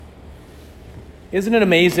Isn't it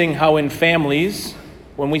amazing how in families,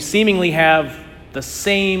 when we seemingly have the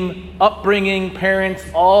same upbringing, parents,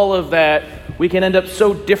 all of that, we can end up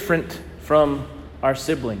so different from our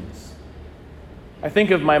siblings? I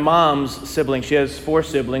think of my mom's siblings. She has 4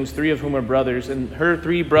 siblings, 3 of whom are brothers, and her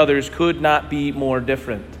 3 brothers could not be more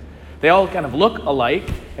different. They all kind of look alike,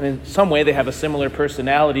 and in some way they have a similar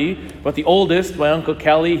personality. But the oldest, my Uncle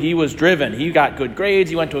Kelly, he was driven. He got good grades,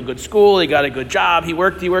 he went to a good school, he got a good job, he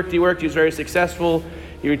worked, he was very successful.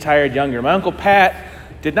 He retired younger. My Uncle Pat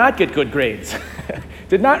did not get good grades.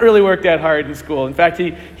 Did not really work that hard in school. In fact,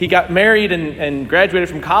 he got married and graduated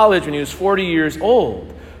from college when he was 40 years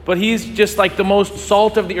old. But he's just like the most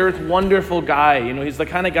salt-of-the-earth, wonderful guy. You know, he's the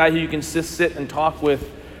kind of guy who you can just sit and talk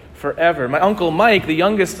with forever. My Uncle Mike, the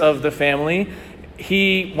youngest of the family,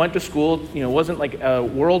 he went to school, wasn't like a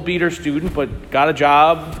world beater student, but got a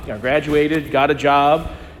job, graduated, got a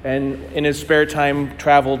job, and in his spare time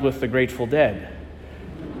traveled with the Grateful Dead.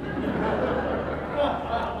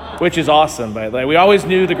 Which is awesome, by the way. We always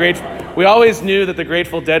knew that the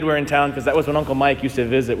Grateful Dead were in town because that was when Uncle Mike used to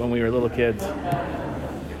visit when we were little kids.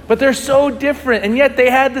 But they're so different, and yet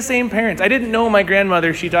they had the same parents. I didn't know my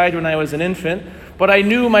grandmother. She died when I was an infant. But I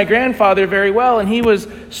knew my grandfather very well, and he was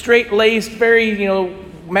straight-laced, very,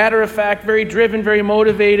 matter-of-fact, very driven, very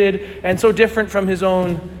motivated, and so different from his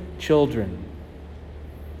own children.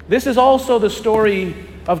 This is also the story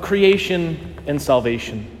of creation and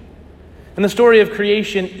salvation. In the story of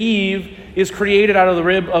creation, Eve is created out of the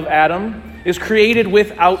rib of Adam, is created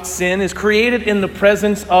without sin, is created in the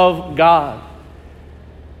presence of God.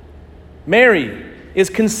 Mary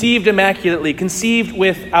is conceived immaculately, conceived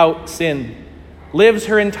without sin, lives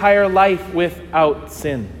her entire life without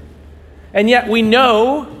sin. And yet we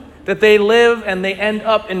know that they live and they end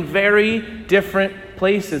up in very different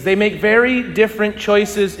places. They make very different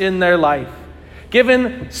choices in their life.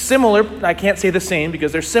 Given similar, I can't say the same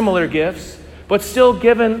because they're similar gifts, but still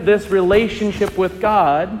given this relationship with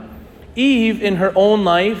God, Eve in her own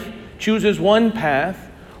life chooses one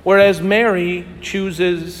path, whereas Mary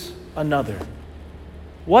chooses another.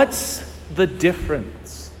 What's the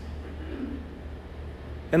difference?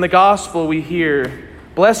 In the gospel we hear,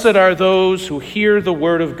 "Blessed are those who hear the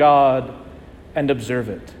word of God and observe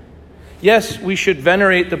it." Yes, we should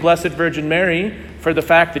venerate the Blessed Virgin Mary for the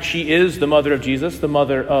fact that she is the mother of Jesus, the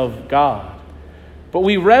mother of God. But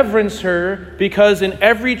we reverence her because in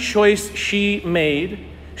every choice she made,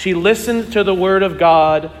 she listened to the word of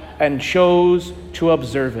God and chose to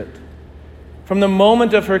observe it. From the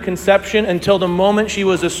moment of her conception until the moment she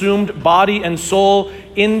was assumed body and soul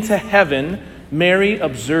into heaven, Mary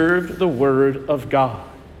observed the word of God.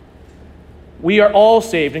 We are all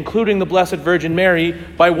saved, including the Blessed Virgin Mary,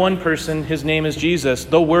 by one person. His name is Jesus,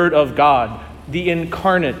 the Word of God, the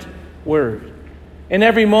incarnate Word. In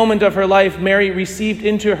every moment of her life, Mary received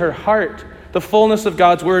into her heart the fullness of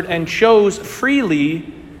God's Word and chose freely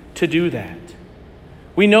to do that.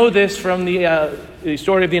 We know this from the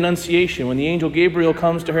story of the Annunciation, when the angel Gabriel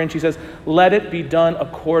comes to her and she says, "Let it be done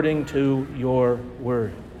according to your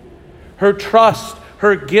word." Her trust,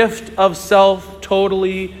 her gift of self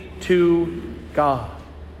totally to God,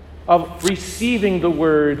 of receiving the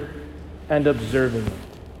word and observing it.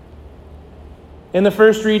 In the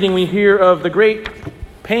first reading, we hear of the great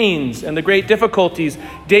pains and the great difficulties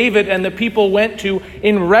David and the people went to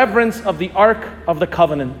in reverence of the Ark of the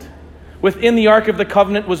Covenant. Within the Ark of the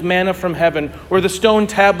Covenant was manna from heaven, or the stone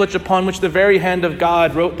tablets upon which the very hand of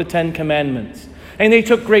God wrote the 10 Commandments. And they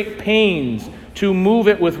took great pains to move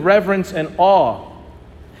it with reverence and awe.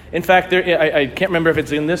 In fact, I can't remember if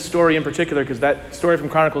it's in this story in particular, because that story from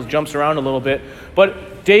Chronicles jumps around a little bit,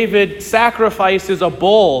 but David sacrifices a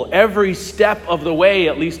bull every step of the way,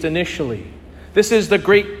 at least initially. This is the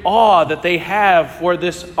great awe that they have for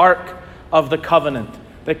this Ark of the Covenant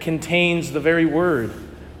that contains the very word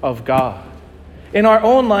of God. In our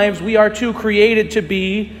own lives, we are too created to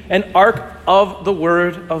be an ark of the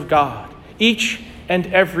word of God, each and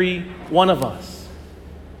every one of us.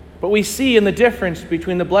 But we see in the difference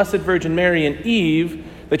between the Blessed Virgin Mary and Eve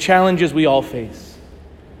the challenges we all face.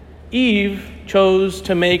 Eve chose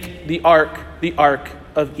to make the ark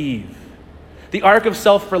of Eve. The ark of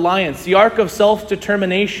self-reliance, the ark of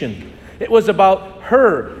self-determination. It was about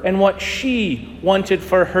her and what she wanted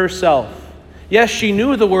for herself. Yes, she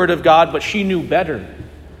knew the word of God, but she knew better.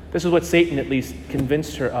 This is what Satan at least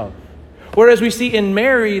convinced her of. Whereas we see in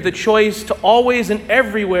Mary the choice to always and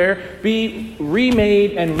everywhere be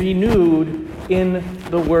remade and renewed in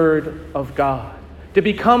the word of God. To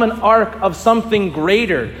become an ark of something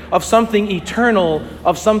greater, of something eternal,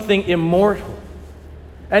 of something immortal.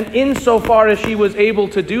 And insofar as she was able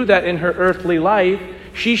to do that in her earthly life,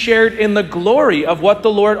 she shared in the glory of what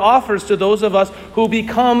the Lord offers to those of us who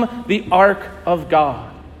become the ark of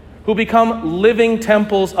God, who become living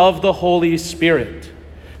temples of the Holy Spirit.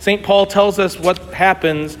 St. Paul tells us what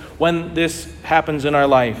happens when this happens in our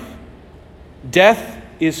life. Death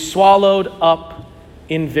is swallowed up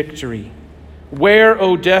in victory. Where,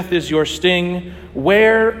 O death, is your sting?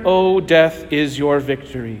 Where, O death, is your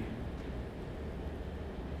victory?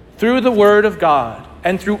 Through the Word of God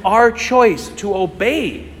and through our choice to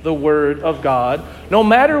obey the Word of God, no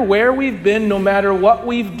matter where we've been, no matter what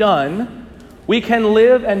we've done, we can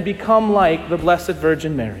live and become like the Blessed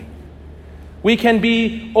Virgin Mary. We can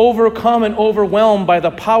be overcome and overwhelmed by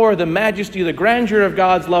the power, the majesty, the grandeur of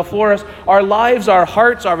God's love for us. Our lives, our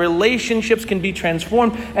hearts, our relationships can be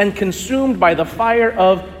transformed and consumed by the fire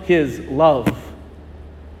of His love.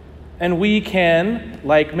 And we can,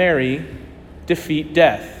 like Mary, defeat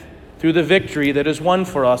death through the victory that is won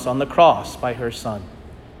for us on the cross by her Son.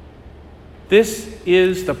 This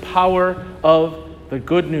is the power of the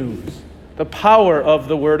good news, the power of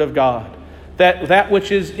the Word of God, that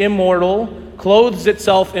which is immortal clothes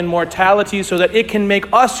itself in mortality so that it can make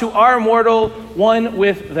us who are mortal one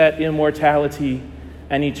with that immortality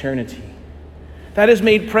and eternity. That is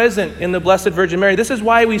made present in the Blessed Virgin Mary. This is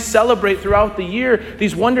why we celebrate throughout the year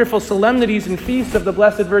these wonderful solemnities and feasts of the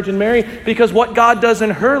Blessed Virgin Mary, because what God does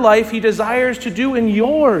in her life, He desires to do in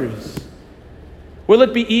yours. Will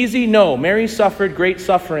it be easy? No. Mary suffered great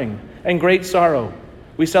suffering and great sorrow.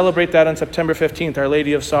 We celebrate that on September 15th, Our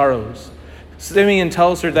Lady of Sorrows. Simeon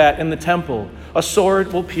tells her that in the temple. A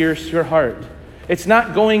sword will pierce your heart. It's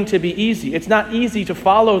not going to be easy. It's not easy to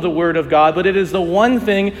follow the Word of God, but it is the one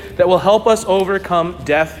thing that will help us overcome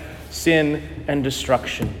death, sin, and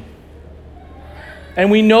destruction.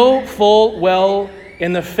 And we know full well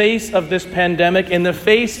in the face of this pandemic, in the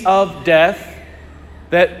face of death,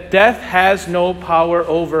 that death has no power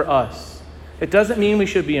over us. It doesn't mean we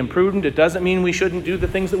should be imprudent. It doesn't mean we shouldn't do the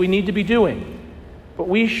things that we need to be doing. But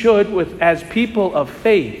we should, as people of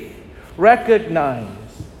faith, recognize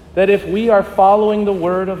that if we are following the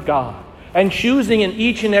Word of God and choosing in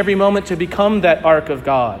each and every moment to become that ark of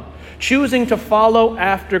God, choosing to follow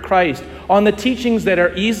after Christ on the teachings that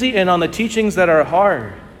are easy and on the teachings that are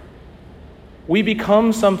hard, we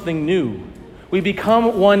become something new. We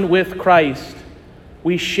become one with Christ.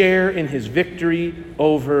 We share in His victory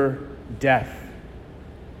over death.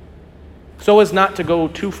 So as not to go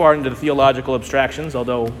too far into the theological abstractions,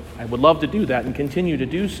 although I would love to do that and continue to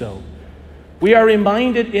do so, we are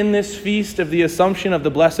reminded in this feast of the Assumption of the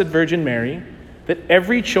Blessed Virgin Mary that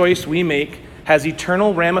every choice we make has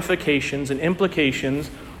eternal ramifications and implications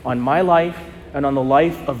on my life and on the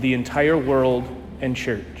life of the entire world and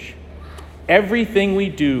church. Everything we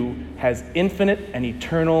do has infinite and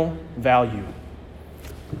eternal value.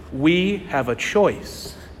 We have a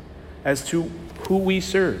choice as to who we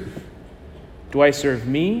serve. Do I serve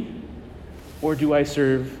me, or do I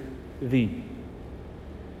serve thee?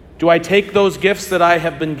 Do I take those gifts that I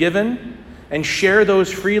have been given and share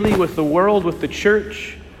those freely with the world, with the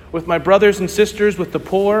church, with my brothers and sisters, with the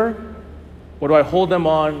poor? Or do I hold them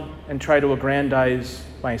on and try to aggrandize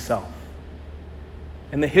myself?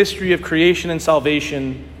 In the history of creation and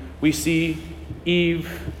salvation, we see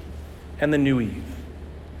Eve and the new Eve.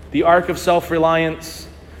 The ark of self-reliance,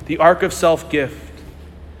 the ark of self-gift,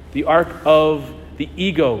 the ark of the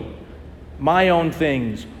ego, my own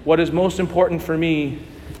things, what is most important for me,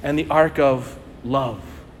 and the ark of love,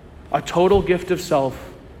 a total gift of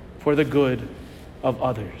self for the good of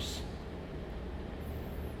others.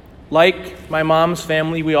 Like my mom's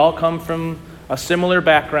family, we all come from a similar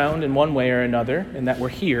background in one way or another, in that we're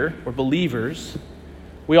here, we're believers.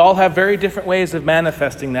 We all have very different ways of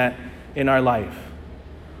manifesting that in our life.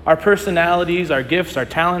 Our personalities, our gifts, our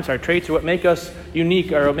talents, our traits are what make us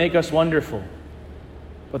unique or what make us wonderful.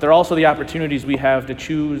 But they're also the opportunities we have to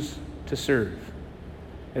choose to serve.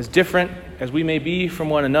 As different as we may be from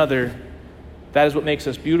one another, that is what makes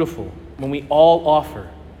us beautiful. When we all offer,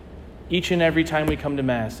 each and every time we come to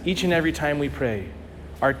Mass, each and every time we pray,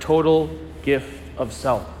 our total gift of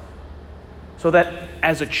self. So that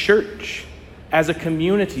as a church, as a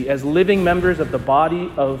community, as living members of the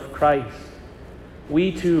body of Christ,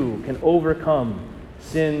 we too can overcome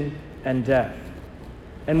sin and death.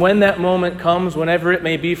 And when that moment comes, whenever it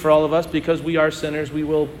may be for all of us, because we are sinners, we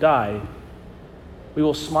will die. We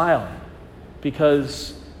will smile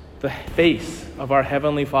because the face of our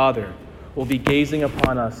Heavenly Father will be gazing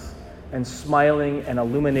upon us and smiling and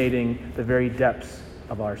illuminating the very depths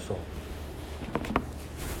of our soul.